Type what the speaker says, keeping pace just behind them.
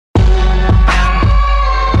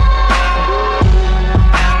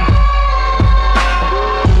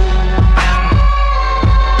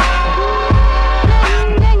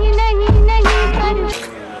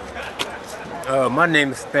My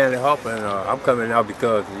name is Fannie Harper, and I'm coming out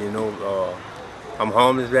because, I'm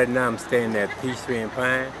homeless right now. I'm staying at Peachtree and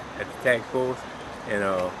Pine at the tax force. And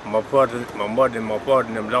my mother and my father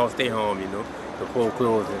and them lost their home, the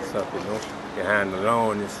foreclosure and stuff, behind the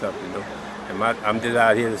loan and stuff, And I'm just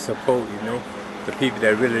out here to support, the people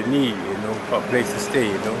that really need, a place to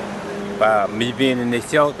stay, By me being in the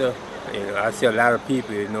shelter, I see a lot of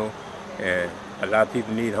people, and a lot of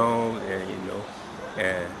people need homes,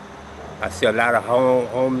 and I see a lot of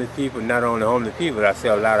homeless people, not only homeless people, but I see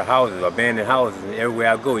a lot of houses, abandoned houses, and everywhere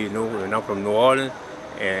I go, and I'm from New Orleans,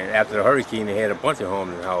 and after the hurricane, they had a bunch of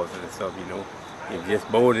homeless houses and stuff, It just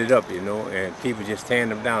boarded up, and people just tearing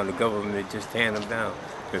them down. The government just tearing them down.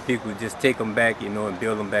 And people just take them back, and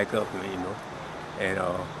build them back up, and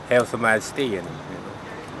have somebody stay in them.